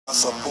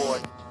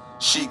Support,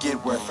 she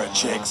get worth her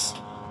checks,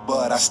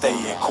 but I stay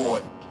in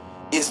court.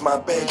 It's my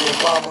baby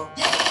mama,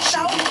 she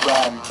be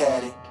riding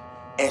caddy,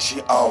 and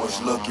she always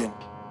looking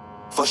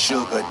for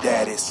sugar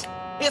daddies.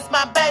 It's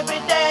my baby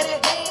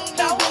daddy, he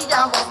be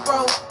always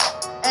broke,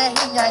 and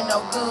he ain't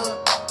no good,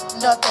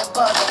 nothing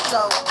but a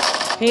joke.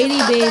 Haiti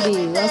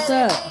baby, what's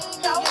up?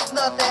 It's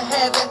nothing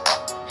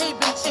heavy, he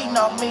be cheating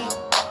on me,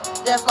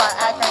 that's why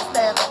I can't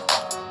stand him.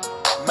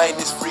 Man,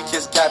 this freak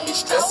has got me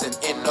stressing.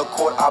 In the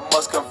court, I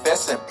must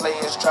confess it.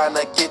 Players trying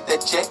to get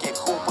that check and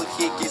who put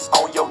hickets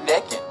on your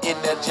neck. And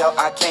in the jail,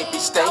 I can't be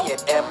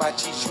staying. And my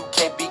cheese, you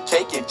can't be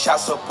caking.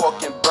 Child support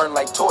can burn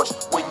like torch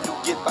when you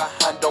get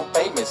behind on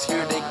payments.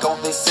 Here they go,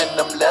 they send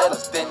them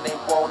letters. Then they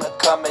wanna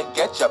come and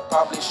get ya.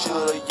 Probably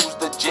should've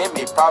used the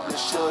Jimmy. Probably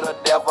should've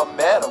never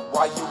met her.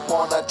 Why you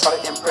wanna try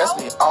to impress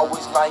me?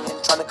 Always lying,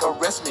 trying to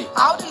caress me.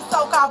 All these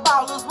so-called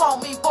ballers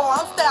want me, boy.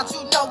 I'm stout,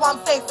 you know I'm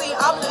sexy.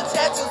 I'm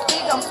legit, you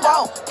speak, I'm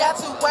strong.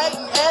 Got you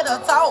waiting at a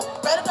toe,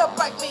 ready to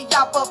break me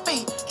off her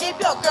feet. Keep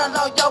your girl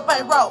on your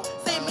payroll.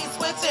 See me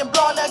switching,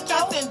 blowing a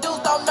kissing. Dudes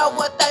don't know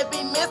what they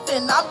be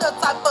missing. I'm the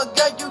type of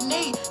girl you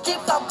need. Keep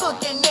some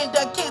cooking in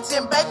the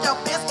kitchen. Bake your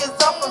biscuits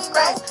up from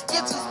scratch.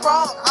 Get you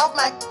sprung off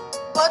my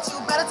but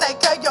you better take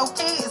care of your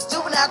kids.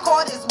 Juvenile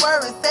court is where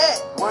it's at.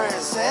 Where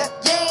is that?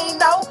 You ain't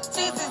know,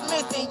 cheese is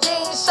missing, you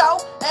ain't show.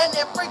 And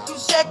that freak you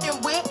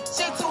checking with,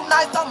 she too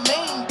nice, I'm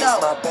mean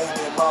though. It's my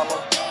baby mama,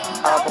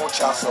 I'm on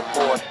child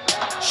support.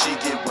 She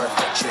get worth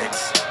her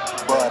checks,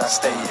 but I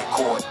stay in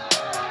court.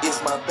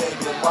 It's my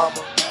baby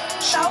mama,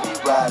 she be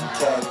riding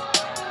caddy,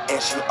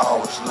 and she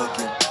always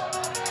looking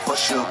for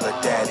sugar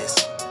daddies.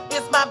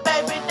 It's my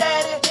baby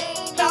daddy,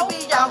 he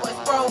be always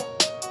broke,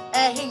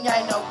 and he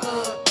ain't no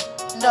good,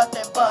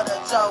 nothing but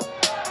a joke.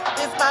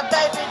 It's my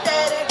baby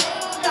daddy,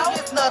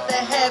 it's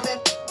nothing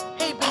heavy,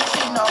 he be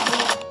cheating on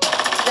me,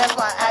 that's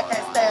why I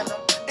can't stand him.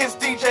 It's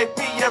DJ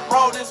P and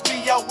bro, this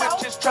be out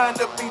witches trying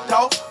to be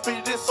dope,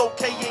 but it's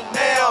okay ain't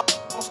now.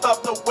 Don't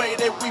stop the way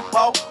that we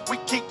ball. We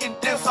kicking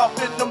this off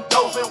in them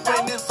doors, and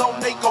when it's on,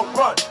 they gon'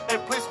 run.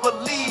 And please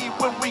believe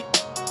when we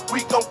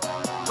gon'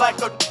 like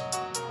a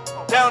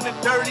down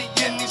and dirty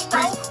in these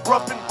streets,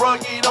 rough and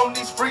rugged on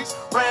these streets,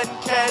 riding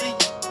caddy.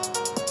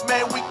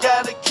 Man, we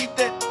gotta keep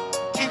that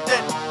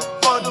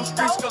for them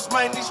streets, cause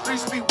man, these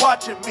streets be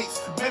watching me.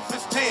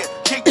 Memphis 10,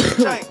 kick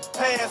the chain,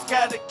 pants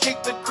gotta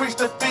kick the crease,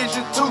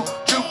 Division 2.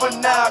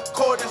 Juvenile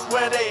court is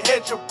where they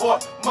head your boy.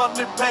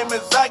 Monthly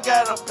payments I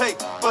gotta pay,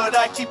 but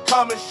I keep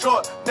coming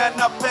short. Now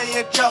not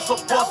paying child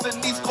support,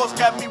 and these courts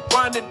got me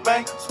running,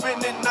 man.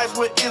 Spending nights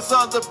with his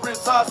other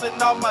Verzuz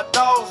and all my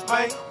dogs,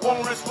 man.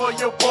 Warrants for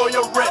your boy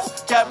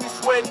arrest, got me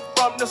sweating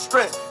from the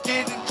stress.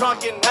 Getting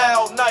drunk and high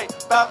all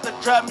night, about to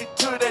drive me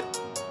to that.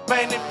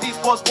 Man, if these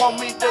boys want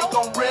me, they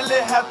gon'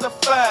 really have to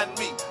find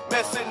me.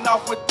 Messing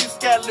off with these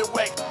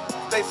scallywags,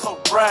 they so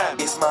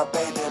grimy. It's my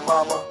baby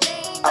mama,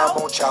 I'm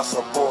on child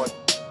support.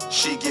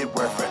 She get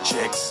worth her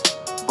checks,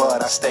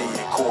 but I stay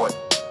in court.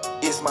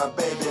 It's my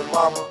baby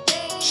mama,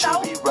 she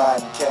be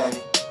riding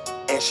caddy,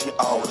 and she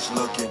always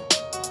looking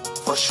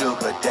for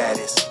sugar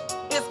daddies.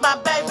 It's my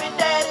baby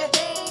daddy,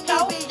 he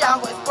be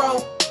always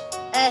broke,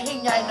 and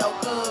he ain't no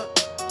good,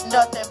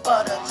 nothing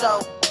but a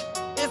joke.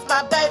 It's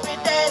my baby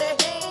daddy,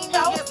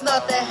 it's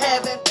nothing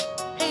heavy,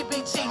 he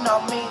be cheating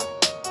on me,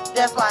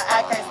 that's why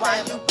I can't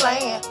stand you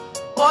playing.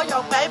 Boy,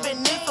 your baby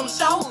need some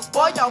shoes,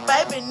 boy, your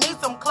baby need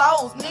some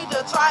clothes, need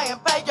to try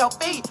and pay your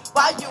fee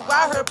while you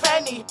out here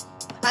penny.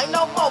 Ain't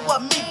no more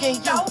what me and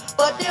you,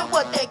 but then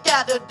what they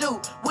gotta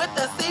do with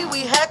the seed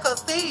we had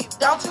conceived.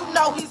 Don't you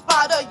know he's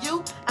part of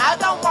you? I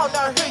don't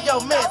wanna hear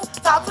your mess.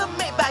 Talk to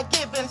me by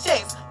giving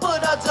checks.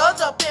 Put a judge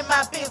up in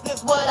my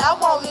business. What I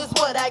want is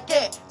what I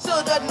get.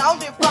 Should've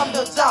known it from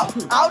the jump.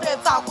 All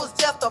that talk was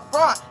just a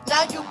front.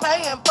 Now you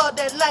paying for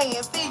that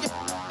land. See you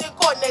in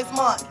court next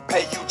month.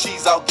 Pay you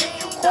cheese, I'll give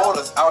you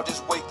quarters. I'll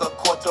just wait the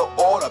court to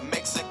order.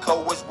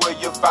 Mexico is where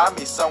you find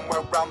me,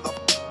 somewhere around the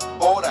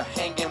border,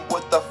 hanging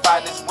with the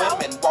finest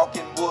women,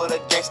 walking with a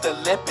gangster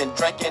limping,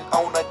 drinking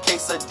on a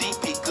case of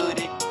DP. Good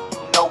it,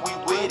 you know we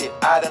with it.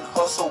 I done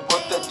hustle,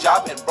 worked the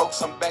job and broke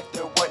some back,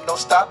 there wasn't no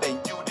stopping.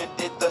 You done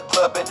did the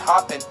club and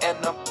hopping, and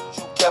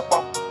you kept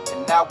on.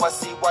 And now I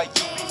see why you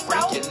be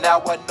freaking.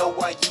 Now I know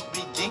why you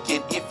be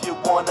geeking. If you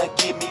wanna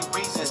give me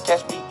reasons,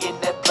 catch me in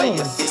that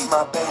player. It's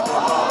my baby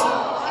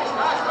mama.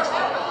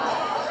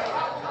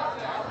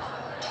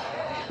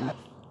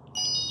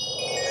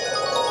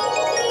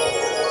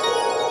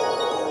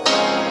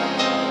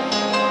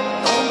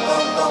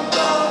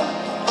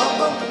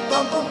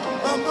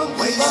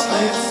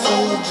 Wasteland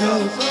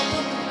soldiers.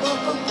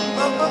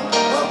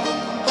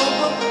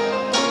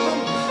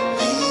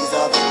 These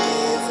are the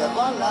days of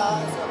our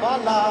lives, of our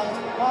lives,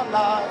 of our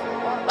lives,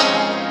 of our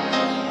lives.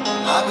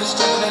 I've been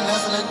struggling,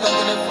 hustling,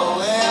 thugging it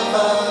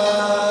forever.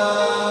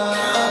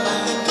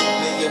 Counting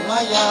deeply in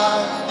my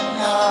yard.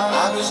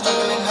 I've been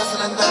struggling,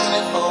 hustling, thugging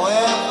it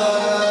forever.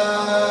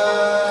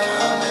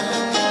 Counting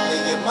deeply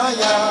in my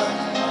yard.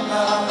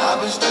 I've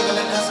been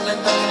struggling, hustling,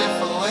 thugging it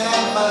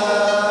forever.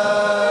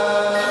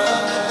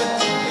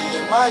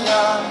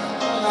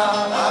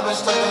 I've been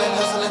struggling,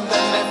 hustling,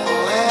 thugging it forever.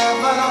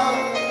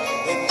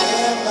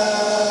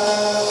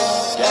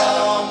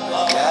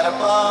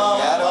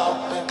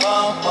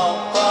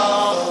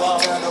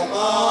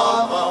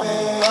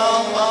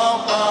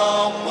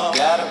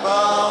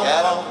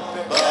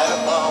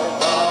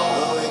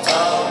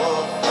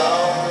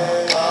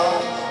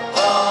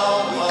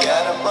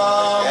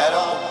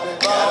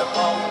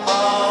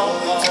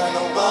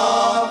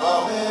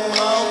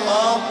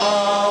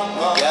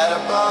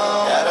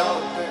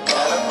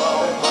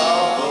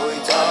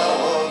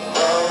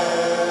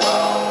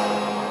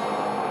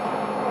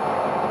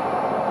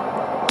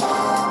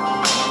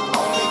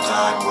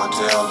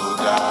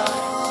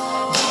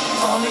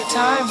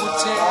 time will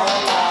tell.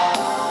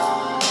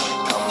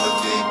 Come look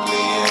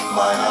deeply in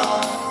my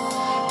heart.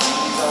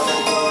 These are the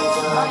days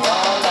of my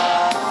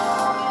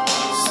life.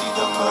 See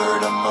the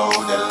murder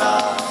mode that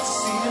lies.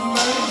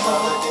 These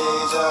are the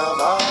days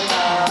of our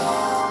lives.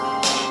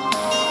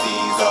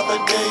 These are the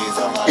days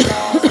of our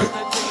lives.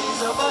 The days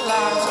of our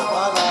lives.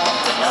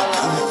 Now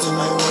come into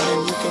my world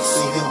and you can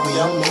see that we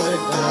are more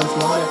than times,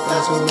 more than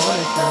times, more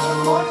than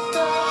times, more than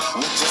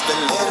times. With just a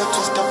little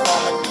twist of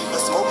harmony,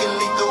 but smoking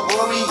lethal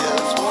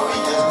warriors,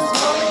 warriors,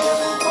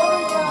 warriors,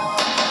 warriors.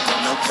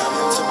 Now come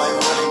into my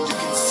world and you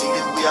can see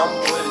that we are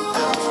more than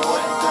times, more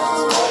than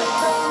times, more than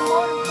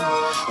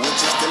times. With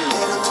just a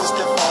little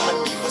twist of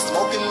harmony, but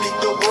smoking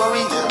lethal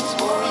warriors,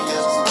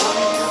 warriors,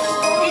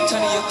 warriors.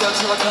 Turning your thugs,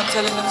 you're like I'm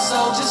telling them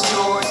soldiers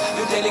yours.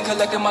 The daily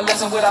collecting my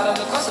lesson without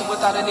any question,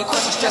 without any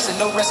question, stressing,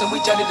 no resting. We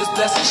journey this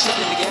blessing,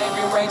 shifting to get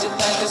every range of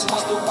things. Cause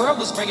once the world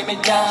was bringing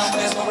me down,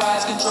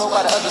 mesmerized, controlled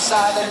by the other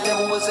side. That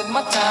devil was in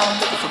my town,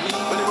 looking for me.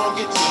 But it won't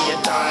get me in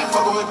time.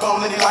 Fuckin' with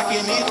bone, and like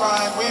in these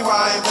rhymes. We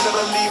rhyme, better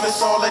believe it's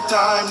all the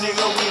time.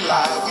 Nigga, we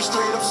lie. We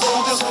straight up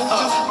soldiers.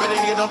 Better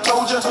get them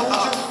told ya.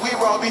 We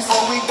raw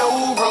before we go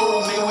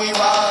roll. Nigga, we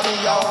ride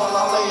y'all,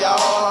 all of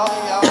y'all.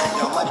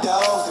 Yo, my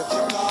dogs, if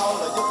you call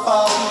or you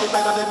fall, you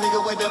better than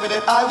nigga whenever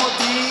that I will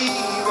be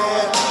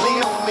there.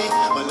 Lean on me,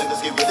 but let us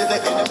get rid of the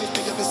enemies.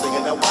 Nigga be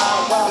singing that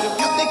wow, wow. But if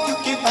you think you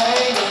can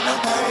hang, now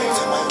come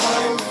into my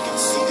mind, you can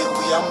see that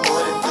we are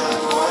more than done,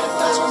 more than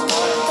done,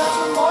 more than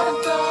done, more than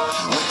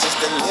done. With just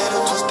a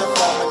little twist of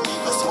harmony,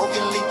 but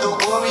smoking lethal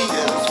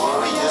warriors,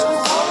 warriors,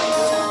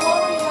 warriors,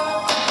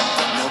 warriors.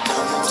 Now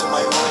come into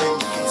my mind,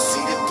 and you can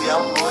see that we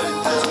are more than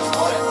done,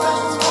 more than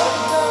done,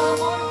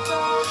 more than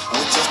done.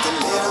 With just a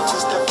little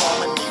twist of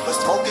harmony, but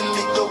smoking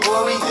lethal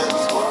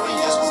warriors,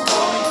 warriors,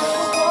 warriors,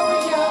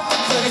 warriors.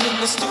 Looking in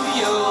the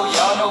studio,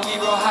 y'all know we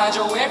roll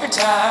hydro every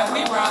time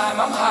we rhyme.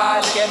 I'm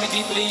high, look at me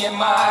deeply in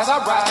my eyes.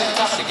 I rise to the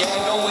top of the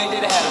game, no way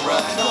that I had to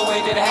run, no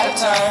way that I had to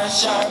turn,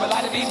 shine. But a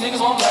lot of these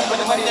niggas won't learn, but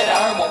the money that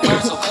I earn won't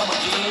burn, so come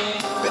again.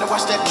 Better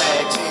watch that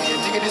mag 10.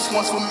 Nigga, this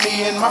one's for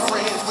me and my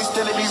friends. We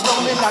still be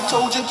rolling. I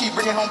told you, keep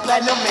bringing home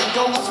platinum and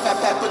gold. Fat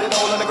pat, put it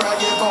all on the ground,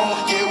 get home.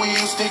 Yeah, we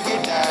used to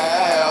get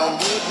down,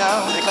 get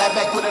down. They clap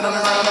back, put it on the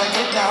ground, I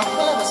get down.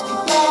 Well, let's be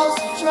close.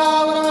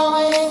 Try when I'm on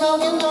my hands,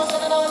 don't get no.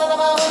 Set it on the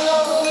bottom,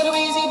 low. Little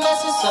easy, bless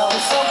it, so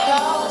it's so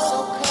cold. It's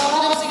so cold.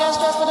 Little busy got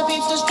stress for the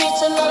peeps, the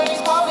streets, and none of these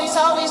police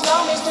always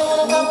know me. Still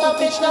wanna come up,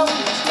 bitch, no,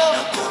 no.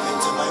 Now come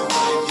into my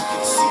world and you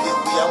can see that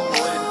we are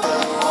more than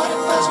done, more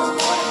than done,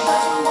 more than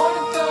done, more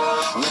than done.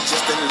 With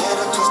just a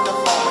little twist of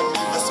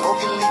harmony, but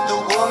smoking lethal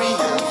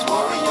warriors,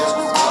 warriors,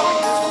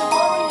 warriors,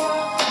 warriors.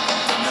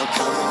 Now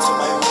come into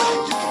my world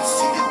and you can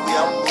see that we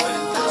are more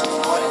than done,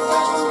 more than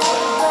done, more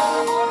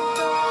than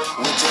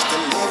done. With just a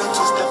little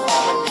twist of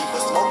harmony,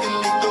 but smoking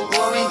lethal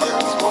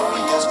warriors,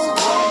 warriors,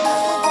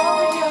 warriors,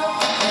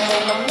 warriors. It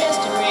ain't no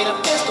mystery, the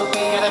pistol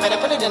be, and I better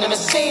put it in the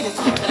Mercedes.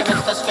 Better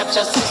rip the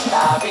scripture, sister.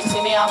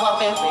 See me, I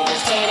want it,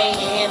 it's 10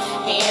 in.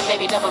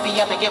 Baby, double be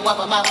up and get one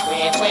with my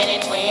friend.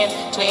 Twin,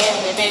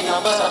 the big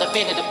numbers are the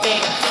big of the big.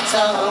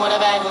 So who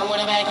wanna bag, you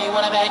wanna bag, you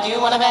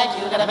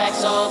got a bag,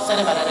 so send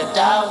it out of the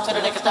dog, to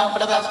the liquor store for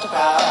the best to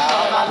crowd.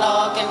 All my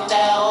Lord can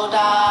tell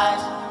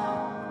dies.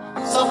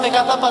 So pick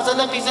up the puzzle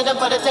and piece it and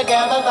put it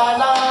together, la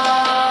la.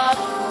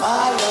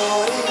 My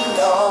Lord in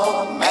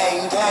law,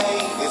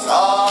 maintain it's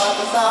hard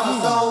cause I'm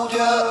a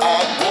soldier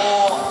at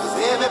war. Cause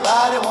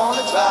everybody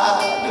wanna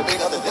try to bring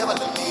up the devil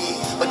in me,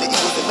 but the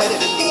evil's the better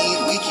than me,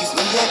 we keeps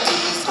me at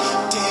ease.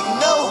 Take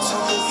note,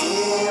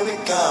 here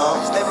it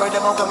comes. Never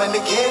them on coming to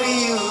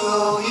carry you.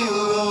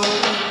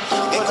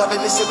 They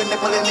clubbing the ship and they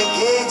pulling the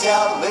gauge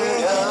out,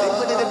 man. They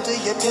put it up to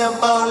your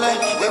tempo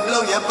like they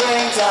blow your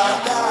brains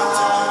out.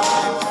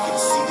 You can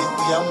see that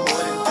we are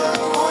more than done,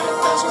 more than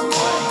done,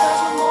 more than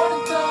done, more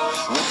than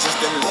done. With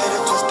just a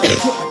little twist of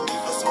harmony,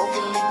 but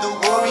smoking lethal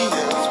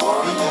warriors,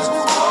 warriors,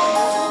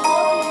 warriors,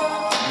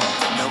 warriors.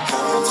 Now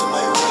come into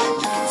my world and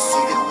you can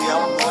see that we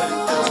are more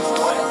than done,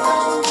 more than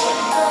done, more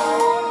than done.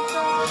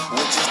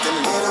 With just a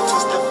little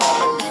twist of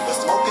harmony, but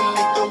smoking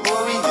lethal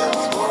warriors,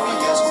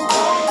 warriors,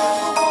 warriors,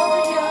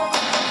 warriors.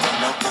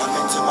 Now come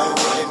into my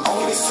world and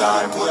only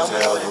sign will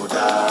tell you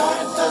die.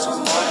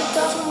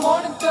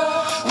 More than done.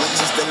 With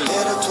just a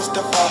little twist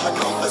of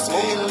harmony, but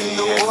smoking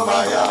lethal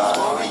warriors,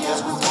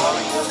 warriors,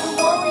 warriors,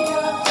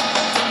 warriors.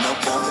 Now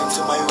come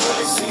into my world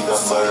and see the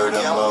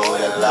murder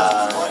mode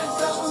alive.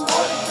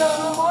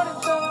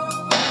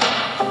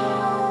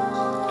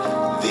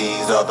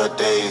 These are the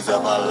days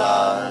of our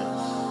lives.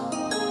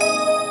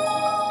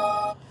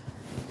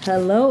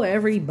 Hello,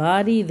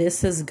 everybody.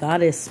 This is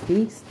Goddess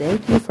Speaks.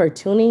 Thank you for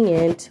tuning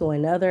in to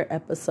another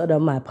episode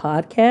of my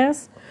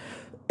podcast.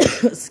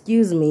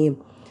 Excuse me.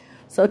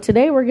 So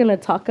today we're going to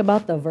talk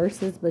about the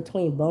verses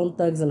between Bone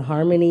Thugs and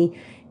Harmony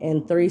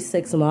and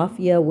 3-6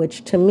 Mafia,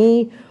 which to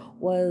me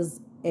was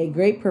a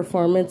great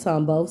performance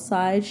on both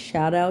sides.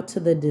 Shout out to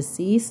the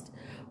deceased.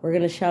 We're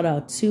going to shout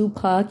out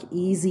Tupac,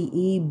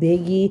 Eazy-E,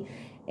 Biggie,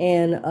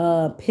 and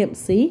Pimp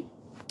C.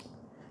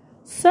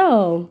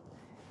 So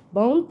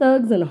Bone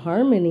Thugs and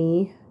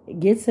Harmony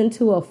gets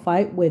into a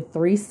fight with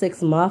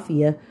 3-6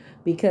 Mafia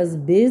because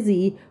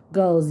Busy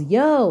goes,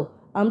 yo,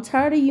 I'm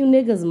tired of you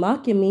niggas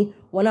mocking me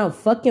when I'm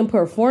fucking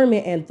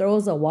performing, and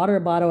throws a water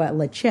bottle at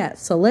LeChat.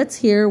 So let's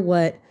hear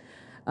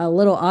a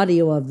little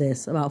audio of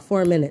this, about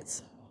 4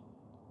 minutes.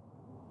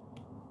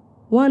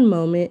 One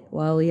moment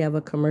while we have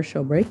a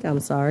commercial break.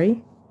 I'm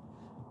sorry.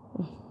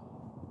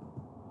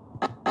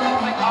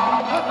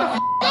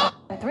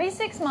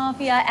 3-6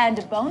 Mafia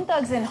and Bone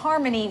Thugs and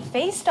Harmony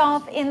faced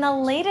off in the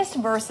latest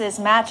Verzuz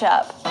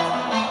matchup.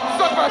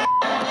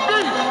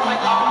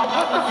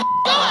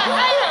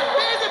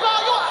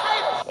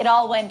 It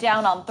all went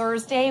down on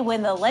Thursday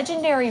when the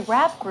legendary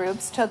rap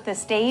groups took the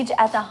stage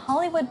at the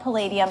Hollywood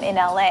Palladium in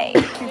LA.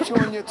 Keep you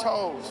on your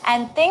toes.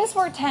 And things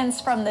were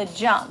tense from the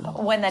jump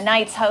when the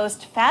night's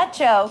host, Fat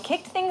Joe,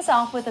 kicked things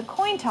off with a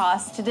coin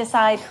toss to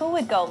decide who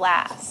would go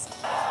last.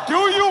 Do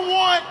you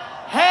want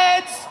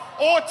heads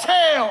or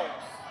tails?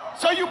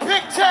 So you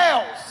pick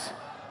tails.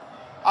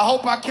 I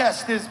hope I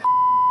catch this.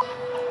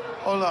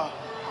 Hold on.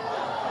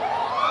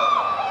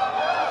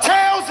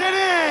 Tails it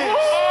is!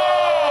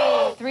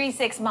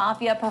 3-6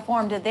 Mafia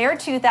performed their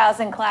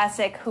 2000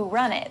 classic, Who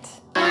Run It?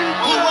 Who run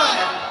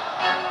it?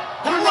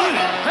 Who run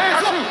it?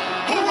 Hands up!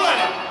 Who run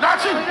it?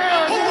 Not you!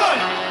 Who run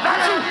it? Not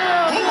you!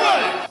 Who run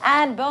it?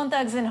 And Bone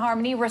Thugs and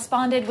Harmony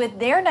responded with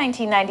their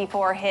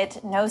 1994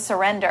 hit, No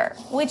Surrender,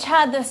 which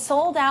had the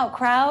sold-out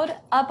crowd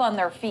up on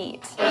their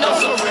feet. No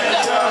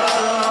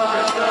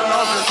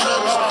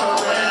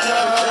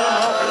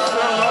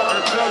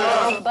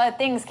But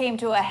things came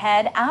to a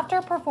head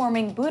after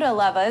performing Buddha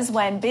Levas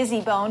when Busy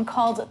Bone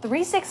called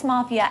 3-6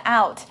 Mafia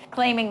out,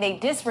 claiming they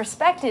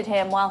disrespected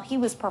him while he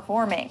was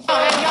performing.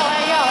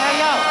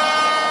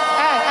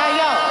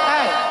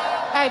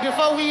 Hey,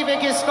 before we even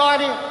get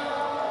started,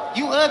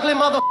 you ugly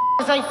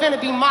motherfuckers ain't finna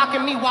be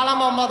mocking me while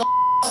I'm on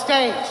motherfucking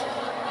stage.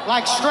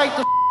 Like, straight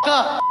the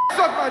up.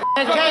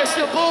 And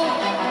gangsta boo.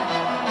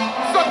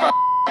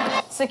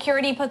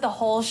 Security put the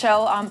whole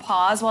show on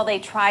pause while they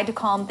tried to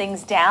calm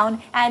things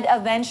down, and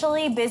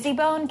eventually Busy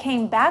Bone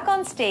came back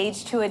on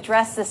stage to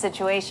address the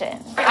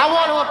situation. I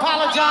want to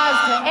apologize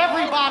to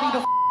everybody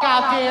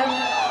out there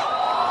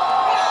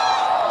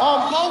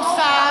on both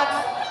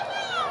sides.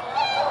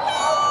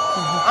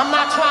 I'm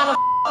not trying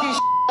to this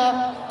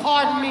up.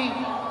 Pardon me.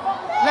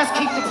 Let's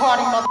keep the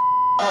party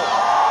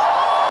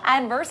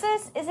And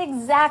Verzuz is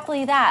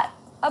exactly that.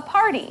 A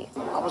party.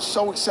 I was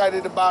so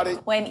excited about it.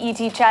 When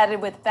E.T. chatted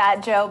with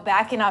Fat Joe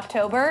back in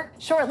October,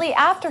 shortly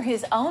after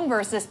his own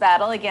Verzuz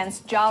battle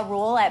against Ja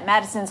Rule at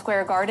Madison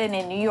Square Garden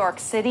in New York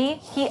City,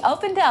 he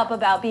opened up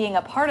about being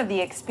a part of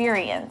the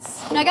experience.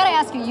 Now, I gotta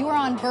ask you, you were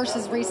on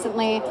Verzuz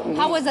recently.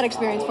 How was that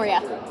experience for you?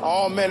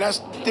 Oh man, that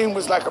thing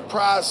was like a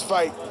prize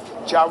fight.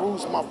 Ja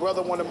Rule's my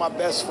brother, one of my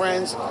best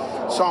friends,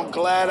 so I'm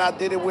glad I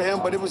did it with him,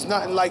 but it was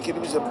nothing like it. It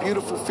was a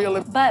beautiful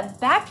feeling. But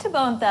back to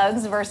Bone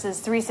Thugs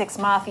versus 3-6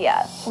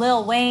 Mafia.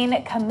 Lil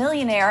Wayne,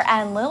 Chamillionaire,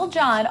 and Lil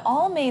Jon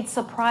all made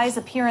surprise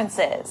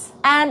appearances.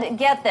 And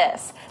get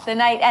this, the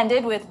night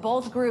ended with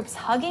both groups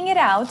hugging it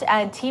out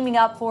and teaming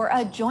up for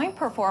a joint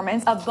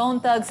performance of Bone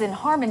Thugs and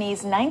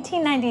Harmony's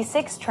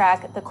 1996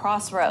 track, The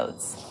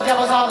Crossroads.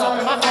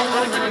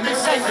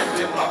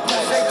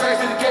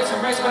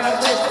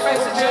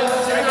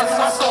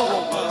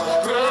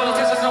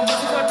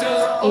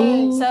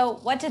 So,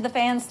 what did the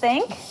fans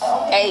think?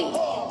 Hey,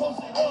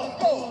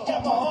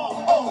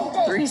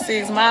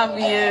 3-6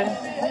 Mafia,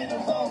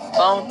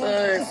 Bone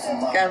Thugs,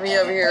 got me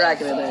over here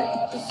rocking today.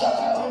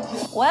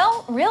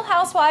 Well, Real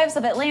Housewives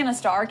of Atlanta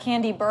star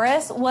Kandi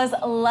Burruss was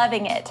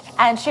loving it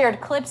and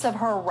shared clips of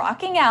her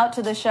rocking out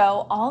to the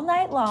show all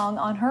night long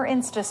on her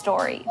Insta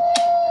story.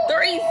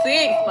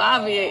 3-6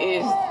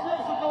 Mafia is,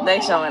 they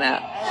showing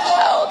out.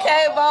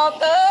 Okay, Bone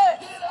Thugs.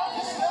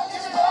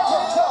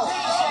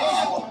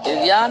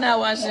 If y'all not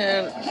watching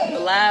the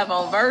live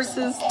on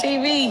Verzuz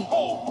TV,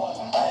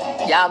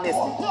 y'all missed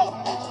it.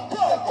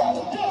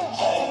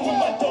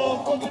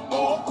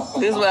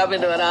 This is what I've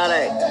been doing all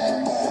day.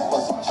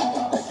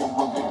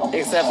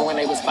 Except for when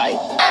they was fighting.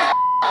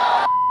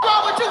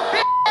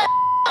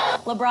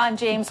 LeBron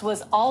James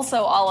was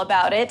also all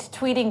about it,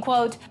 tweeting,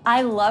 quote,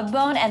 I love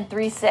Bone and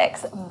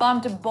 3-6.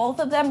 Bumped both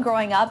of them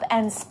growing up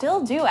and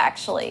still do,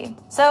 actually.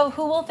 So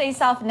who will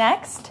face off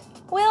next?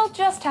 We'll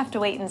just have to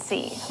wait and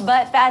see.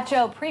 But Fat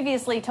Joe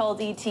previously told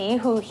E.T.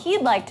 who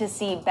he'd like to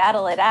see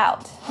battle it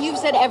out. You've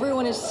said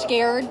everyone is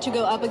scared to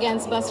go up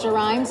against Busta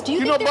Rhymes. Do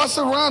you know think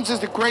Busta Rhymes is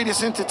the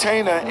greatest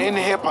entertainer in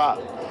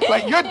hip-hop.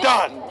 Like, you're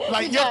done.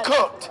 Like, you're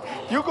cooked.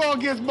 You go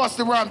against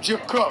Busta Rhymes, you're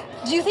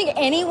cooked. Do you think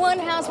anyone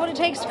has what it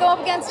takes to go up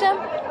against him?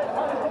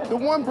 The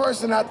one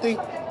person I think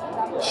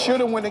should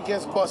have went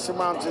against Busta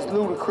Rhymes is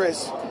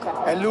Ludacris. Okay.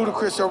 And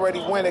Ludacris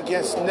already went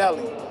against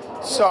Nelly.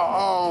 So,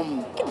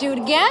 He could do it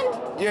again?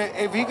 Yeah,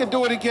 if he could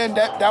do it again,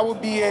 that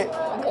would be it.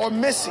 Or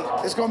Missy.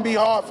 It's going to be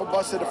hard for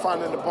Busta to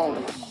find an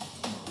opponent.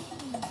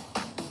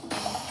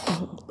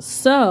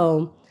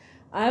 So,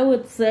 I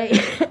would say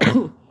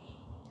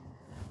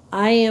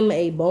I am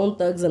a Bone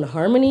Thugs and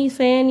Harmony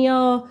fan,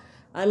 y'all.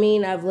 I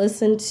mean, I've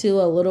listened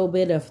to a little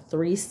bit of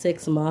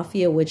 3-6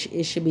 Mafia, which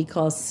it should be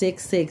called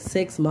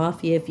 666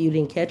 Mafia if you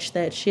didn't catch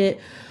that shit.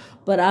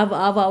 But I've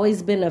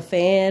always been a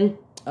fan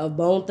of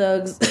Bone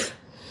Thugs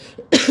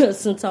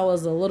since I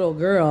was a little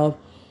girl.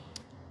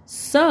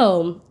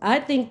 So, I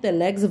think the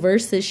next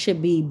verses should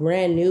be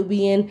Brand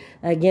Nubian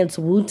against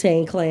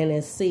Wu-Tang Clan.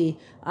 And see,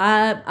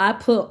 I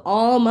put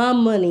all my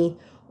money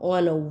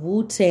on a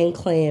Wu-Tang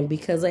Clan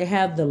because they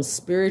have them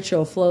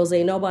spiritual flows.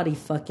 Ain't nobody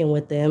fucking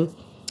with them.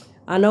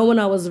 I know when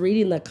I was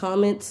reading the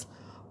comments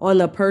on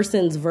the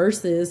person's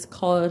verses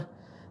called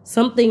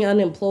Something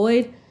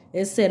Unemployed,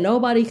 it said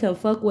nobody can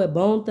fuck with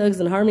Bone Thugs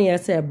and Harmony. I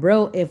said,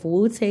 bro, if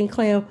Wu-Tang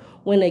Clan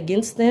went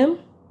against them,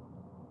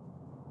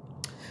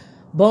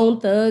 Bone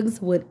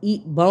Thugs would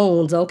eat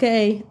bones,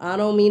 okay? I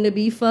don't mean to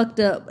be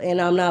fucked up,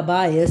 and I'm not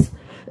biased.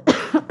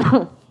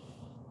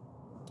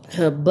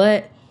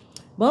 But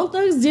Bone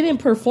Thugs didn't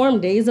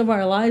perform Days of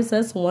Our Lives.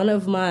 That's one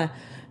of my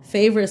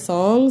favorite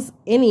songs.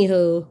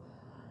 Anywho,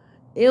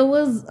 it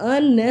was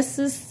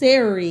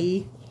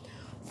unnecessary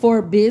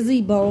for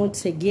Busy Bone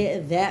to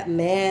get that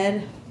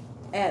mad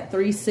at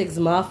 3-6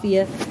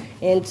 Mafia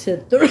and to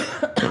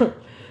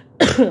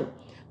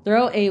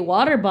throw a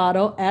water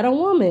bottle at a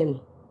woman.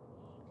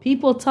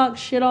 People talk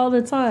shit all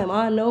the time.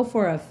 I know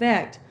for a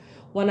fact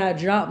when I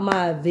drop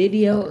my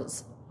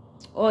videos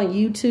on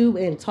YouTube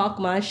and talk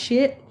my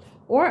shit,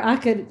 or I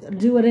could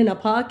do it in a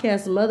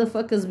podcast,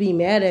 motherfuckers be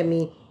mad at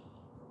me.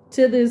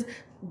 To this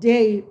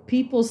day,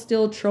 people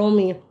still troll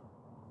me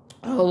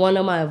on one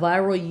of my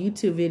viral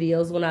YouTube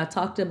videos when I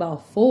talked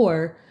about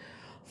 4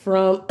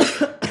 from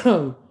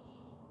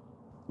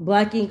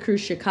Black Ink Crew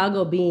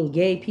Chicago being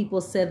gay.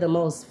 People said the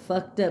most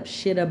fucked up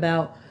shit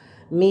about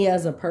me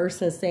as a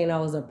person, saying I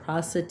was a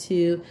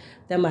prostitute,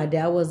 that my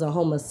dad was a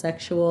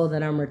homosexual,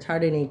 that I'm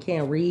retarded and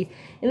can't read.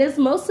 And it's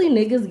mostly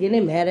niggas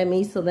getting mad at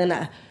me. So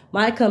then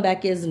my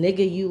comeback is,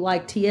 nigga, you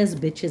like TS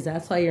bitches.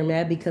 That's why you're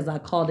mad, because I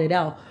called it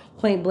out.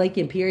 Point blank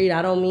and period.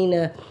 I don't mean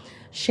to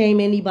shame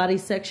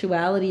anybody's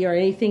sexuality or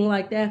anything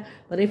like that.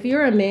 But if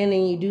you're a man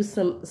and you do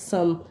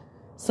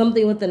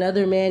something with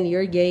another man,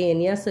 you're gay.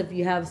 And yes, if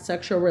you have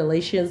sexual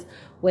relations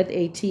with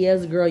a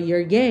TS girl,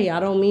 you're gay. I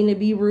don't mean to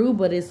be rude,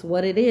 but it's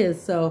what it is.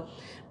 So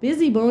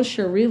Busy Bone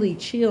should really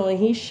chill, and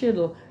he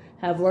should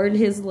have learned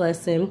his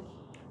lesson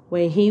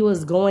when he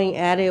was going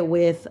at it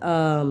with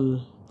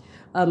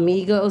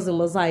Amigos and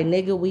was like,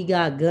 nigga, we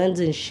got guns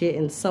and shit.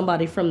 And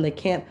somebody from the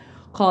camp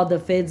called the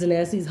feds, and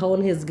as he's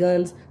holding his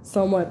guns,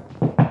 someone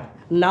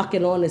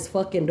knocking on his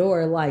fucking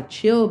door. Like,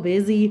 chill,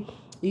 Busy.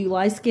 You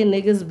light-skinned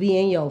niggas be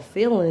in your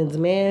feelings,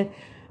 man.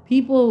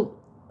 People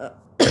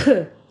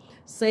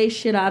say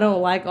shit I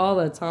don't like all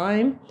the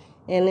time,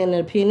 and an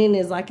opinion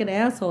is like an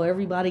asshole.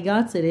 Everybody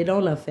got it. It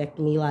don't affect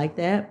me like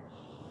that.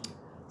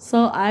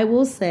 So I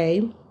will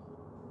say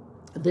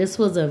this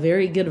was a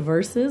very good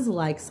versus.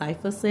 Like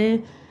Cypher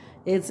said,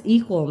 it's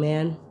equal,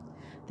 man.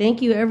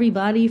 Thank you,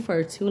 everybody,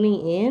 for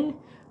tuning in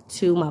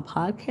to my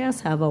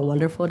podcast. Have a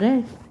wonderful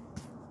day.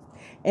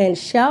 And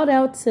shout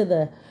out to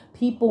the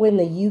people in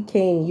the UK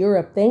and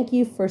Europe. Thank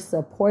you for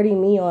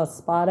supporting me on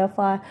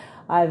Spotify.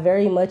 I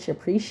very much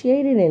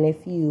appreciate it. And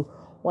if you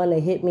want to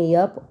hit me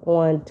up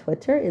on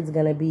Twitter, it's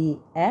going to be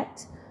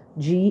at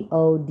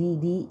GODDESSK,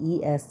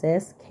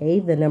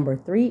 the number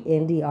 3,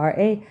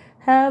 NDRA.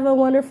 Have a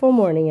wonderful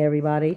morning, everybody.